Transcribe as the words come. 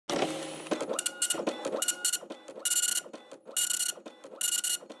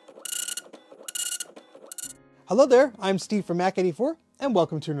Hello there, I'm Steve from Mac84 and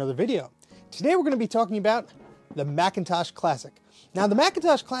welcome to another video. Today we're going to be talking about the Macintosh Classic. Now the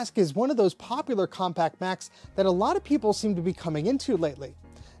Macintosh Classic is one of those popular compact Macs that a lot of people seem to be coming into lately.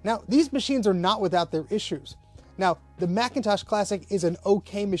 Now these machines are not without their issues. Now the Macintosh Classic is an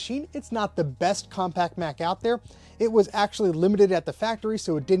okay machine. It's not the best compact Mac out there. It was actually limited at the factory,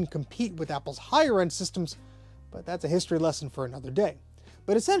 so it didn't compete with Apple's higher end systems, but that's a history lesson for another day.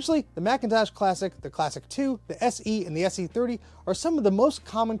 But essentially, the Macintosh Classic, the Classic 2, the SE, and the SE30 are some of the most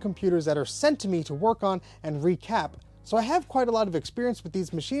common computers that are sent to me to work on and recap. So I have quite a lot of experience with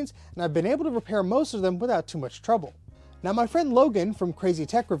these machines, and I've been able to repair most of them without too much trouble. Now my friend Logan from Crazy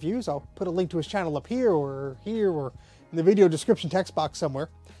Tech Reviews, I'll put a link to his channel up here or in the video description text box somewhere,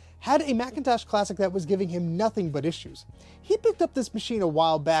 had a Macintosh Classic that was giving him nothing but issues. He picked up this machine a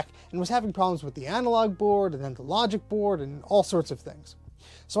while back and was having problems with the analog board and then the logic board and all sorts of things.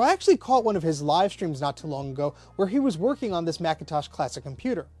 So I actually caught one of his live streams not too long ago where he was working on this Macintosh Classic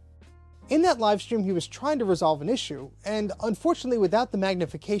computer. In that live stream he was trying to resolve an issue, and unfortunately without the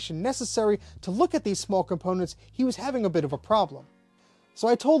magnification necessary to look at these small components, he was having a bit of a problem. So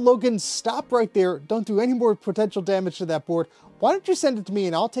I told Logan, stop right there, don't do any more potential damage to that board, why don't you send it to me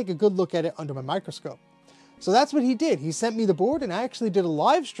and I'll take a good look at it under my microscope. So that's what he did. He sent me the board and I actually did a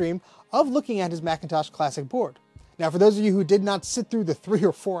live stream of looking at his Macintosh Classic board. Now for those of you who did not sit through the 3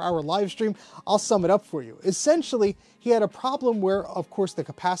 or 4 hour live stream, I'll sum it up for you. Essentially, he had a problem where of course the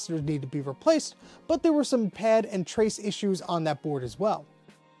capacitors needed to be replaced, but there were some pad and trace issues on that board as well.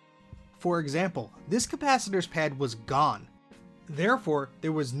 For example, this capacitor's pad was gone. Therefore,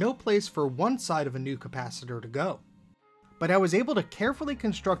 there was no place for one side of a new capacitor to go. But I was able to carefully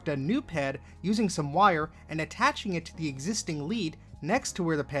construct a new pad using some wire and attaching it to the existing lead next to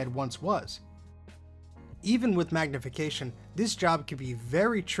where the pad once was. Even with magnification, this job can be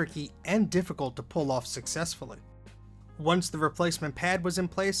very tricky and difficult to pull off successfully. Once the replacement pad was in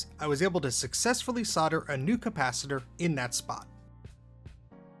place, I was able to successfully solder a new capacitor in that spot.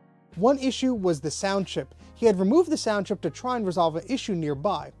 One issue was the sound chip. He had removed the sound chip to try and resolve an issue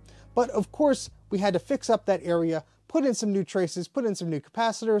nearby, but of course we had to fix up that area, put in some new traces, put in some new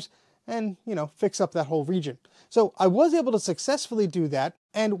capacitors, and, fix up that whole region. So I was able to successfully do that,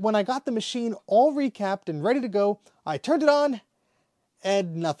 and when I got the machine all recapped and ready to go, I turned it on,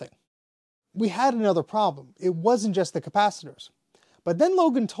 and nothing. We had another problem. It wasn't just the capacitors. But then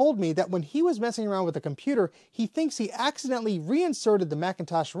Logan told me that when he was messing around with the computer, he thinks he accidentally reinserted the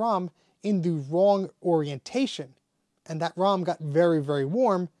Macintosh ROM in the wrong orientation, and that ROM got very, very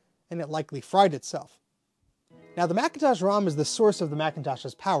warm, and it likely fried itself. Now the Macintosh ROM is the source of the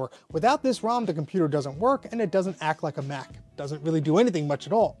Macintosh's power. Without this ROM, the computer doesn't work and it doesn't act like a Mac. It doesn't really do anything much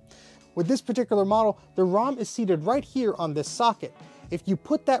at all. With this particular model, the ROM is seated right here on this socket. If you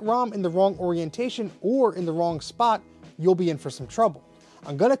put that ROM in the wrong orientation or in the wrong spot, you'll be in for some trouble.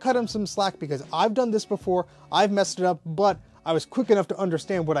 I'm gonna cut him some slack because I've done this before, I've messed it up, but I was quick enough to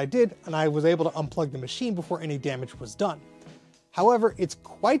understand what I did and I was able to unplug the machine before any damage was done. However, it's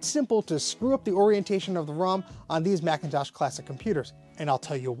quite simple to screw up the orientation of the ROM on these Macintosh Classic computers, and I'll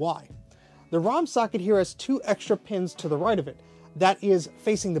tell you why. The ROM socket here has 2 extra pins to the right of it. That is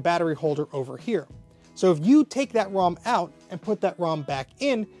facing the battery holder over here. So if you take that ROM out and put that ROM back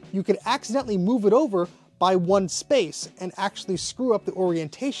in, you could accidentally move it over by 1 space and actually screw up the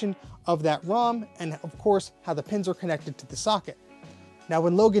orientation of that ROM and of course how the pins are connected to the socket. Now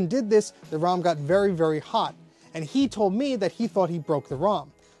when Logan did this, the ROM got very, very hot. And he told me that he thought he broke the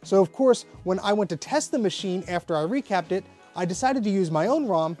ROM. So of course, when I went to test the machine after I recapped it, I decided to use my own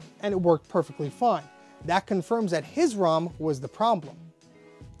ROM and it worked perfectly fine. That confirms that his ROM was the problem.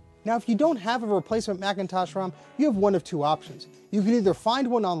 Now if you don't have a replacement Macintosh ROM, you have one of 2 options. You can either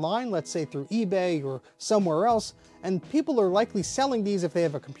find one online, let's say through eBay or somewhere else, and people are likely selling these if they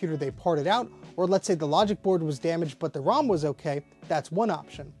have a computer they parted out, or let's say the logic board was damaged but the ROM was okay, that's one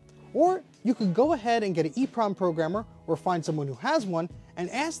option. Or you could go ahead and get an EPROM programmer or find someone who has one and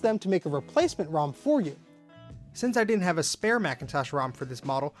ask them to make a replacement ROM for you. Since I didn't have a spare Macintosh ROM for this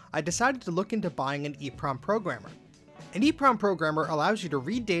model, I decided to look into buying an EPROM programmer. An EPROM programmer allows you to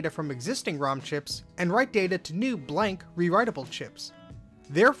read data from existing ROM chips and write data to new blank rewritable chips.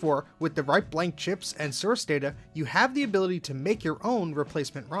 Therefore, with the right blank chips and source data, you have the ability to make your own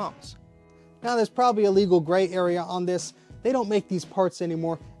replacement ROMs. Now there's probably a legal gray area on this. They don't make these parts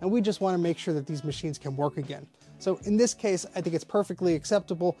anymore, and we just want to make sure that these machines can work again. So in this case, I think it's perfectly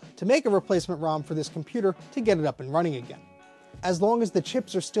acceptable to make a replacement ROM for this computer to get it up and running again. As long as the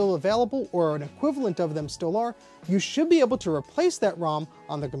chips are still available, or an equivalent of them still are, you should be able to replace that ROM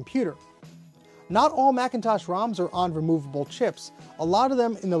on the computer. Not all Macintosh ROMs are on removable chips. A lot of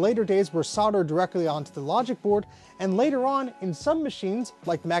them in the later days were soldered directly onto the logic board, and later on in some machines,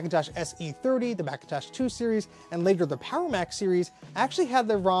 like the Macintosh SE30, the Macintosh 2 series, and later the Power Mac series, actually had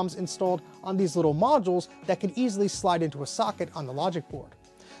their ROMs installed on these little modules that could easily slide into a socket on the logic board.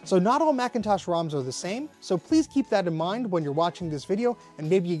 So not all Macintosh ROMs are the same, so please keep that in mind when you're watching this video, and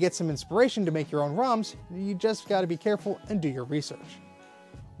maybe you get some inspiration to make your own ROMs. You just gotta be careful and do your research.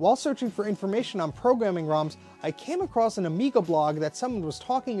 While searching for information on programming ROMs, I came across an Amiga blog that someone was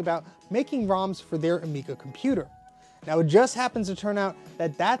talking about making ROMs for their Amiga computer. Now it just happens to turn out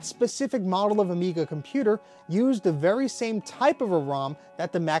that that specific model of Amiga computer used the very same type of a ROM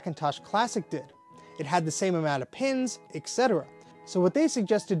that the Macintosh Classic did. It had the same amount of pins, etc. So what they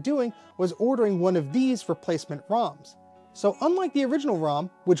suggested doing was ordering one of these replacement ROMs. So unlike the original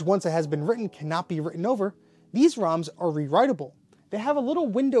ROM, which once it has been written cannot be written over, these ROMs are rewritable. They have a little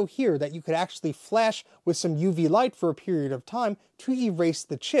window here that you could actually flash with some UV light for a period of time to erase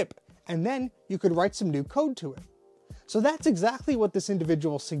the chip, and then you could write some new code to it. So that's exactly what this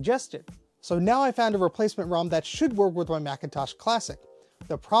individual suggested. So now I found a replacement ROM that should work with my Macintosh Classic.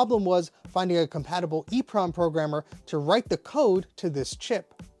 The problem was finding a compatible EPROM programmer to write the code to this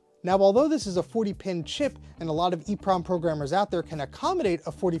chip. Now, although this is a 40-pin chip and a lot of EPROM programmers out there can accommodate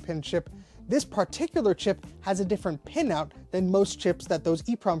a 40-pin chip, this particular chip has a different pinout than most chips that those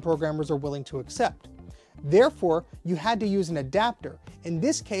EPROM programmers are willing to accept. Therefore, you had to use an adapter. In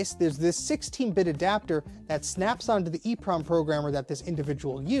this case, there's this 16-bit adapter that snaps onto the EPROM programmer that this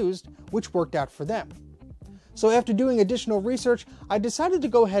individual used, which worked out for them. So after doing additional research, I decided to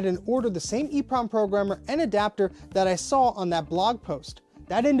go ahead and order the same EPROM programmer and adapter that I saw on that blog post.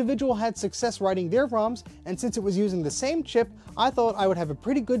 That individual had success writing their ROMs, and since it was using the same chip, I thought I would have a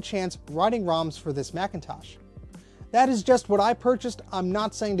pretty good chance writing ROMs for this Macintosh. That is just what I purchased. I'm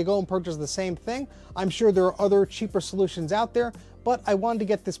not saying to go and purchase the same thing. I'm sure there are other cheaper solutions out there, but I wanted to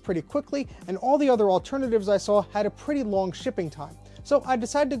get this pretty quickly, and all the other alternatives I saw had a pretty long shipping time. So I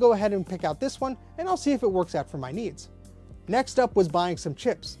decided to go ahead and pick out this one, and I'll see if it works out for my needs. Next up was buying some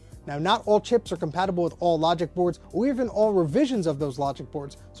chips. Now, not all chips are compatible with all logic boards or even all revisions of those logic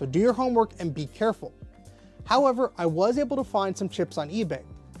boards, so do your homework and be careful. However, I was able to find some chips on eBay.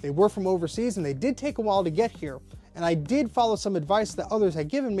 They were from overseas and they did take a while to get here, and I did follow some advice that others had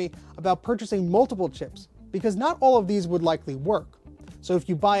given me about purchasing multiple chips, because not all of these would likely work. So if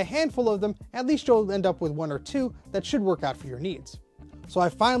you buy a handful of them, at least you'll end up with one or two that should work out for your needs. So I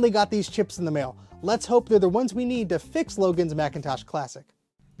finally got these chips in the mail. Let's hope they're the ones we need to fix Logan's Macintosh Classic.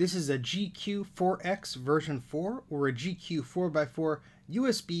 This is a GQ4X version 4 or a GQ4x4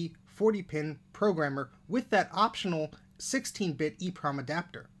 USB 40-pin programmer with that optional 16-bit EPROM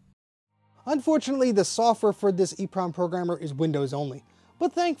adapter. Unfortunately, the software for this EPROM programmer is Windows only,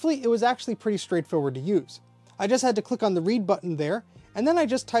 but thankfully it was actually pretty straightforward to use. I just had to click on the read button there, and then I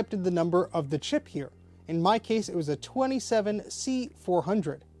just typed in the number of the chip here. In my case, it was a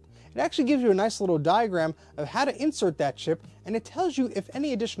 27C400. It actually gives you a nice little diagram of how to insert that chip, and it tells you if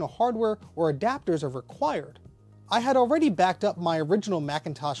any additional hardware or adapters are required. I had already backed up my original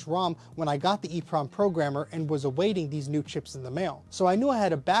Macintosh ROM when I got the EPROM programmer and was awaiting these new chips in the mail, so I knew I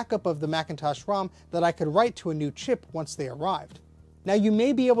had a backup of the Macintosh ROM that I could write to a new chip once they arrived. Now, you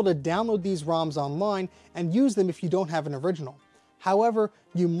may be able to download these ROMs online and use them if you don't have an original. However,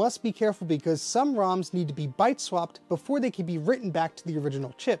 you must be careful because some ROMs need to be byte swapped before they can be written back to the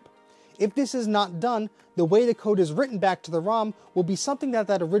original chip. If this is not done, the way the code is written back to the ROM will be something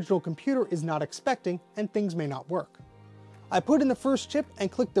that original computer is not expecting, and things may not work. I put in the first chip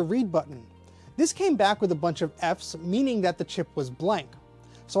and clicked the read button. This came back with a bunch of F's, meaning that the chip was blank.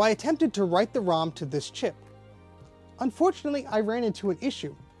 So I attempted to write the ROM to this chip. Unfortunately, I ran into an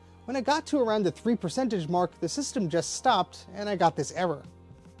issue. When I got to around the 3% mark, the system just stopped and I got this error.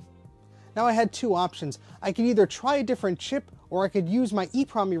 Now I had two options. I could either try a different chip, or I could use my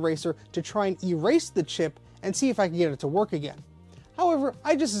EPROM eraser to try and erase the chip and see if I could get it to work again. However,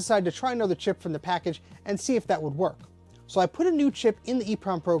 I just decided to try another chip from the package and see if that would work. So I put a new chip in the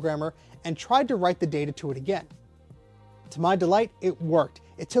EPROM programmer and tried to write the data to it again. To my delight, it worked.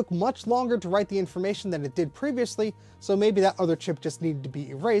 It took much longer to write the information than it did previously, so maybe that other chip just needed to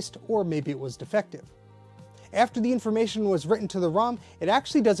be erased, or maybe it was defective. After the information was written to the ROM, it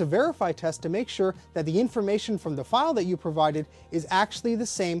actually does a verify test to make sure that the information from the file that you provided is actually the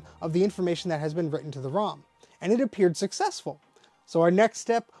same of the information that has been written to the ROM. And it appeared successful. So our next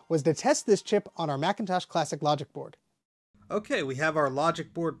step was to test this chip on our Macintosh Classic logic board. Okay, we have our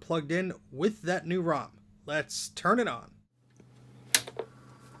logic board plugged in with that new ROM. Let's turn it on.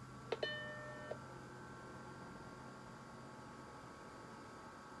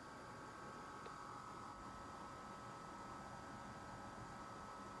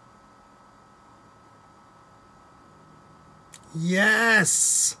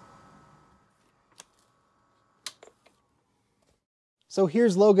 Yes! So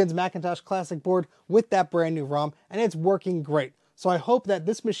here's Logan's Macintosh Classic board with that brand new ROM, and it's working great. So I hope that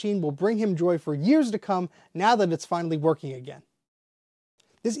this machine will bring him joy for years to come now that it's finally working again.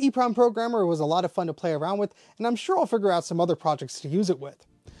 This EPROM Programmer was a lot of fun to play around with, and I'm sure I'll figure out some other projects to use it with.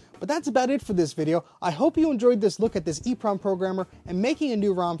 But that's about it for this video. I hope you enjoyed this look at this EPROM Programmer and making a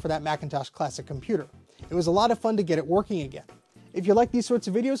new ROM for that Macintosh Classic computer. It was a lot of fun to get it working again. If you like these sorts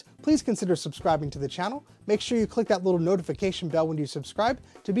of videos, please consider subscribing to the channel. Make sure you click that little notification bell when you subscribe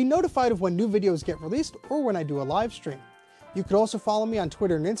to be notified of when new videos get released or when I do a live stream. You could also follow me on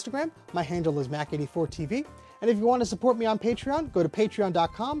Twitter and Instagram. My handle is Mac84TV. And if you want to support me on Patreon, go to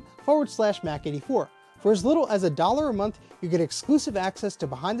patreon.com/Mac84. For as little as $1 a month, you get exclusive access to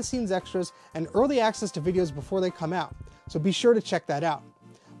behind-the-scenes extras and early access to videos before they come out. So be sure to check that out.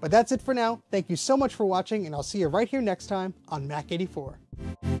 But that's it for now. Thank you so much for watching, and I'll see you right here next time on Mac84.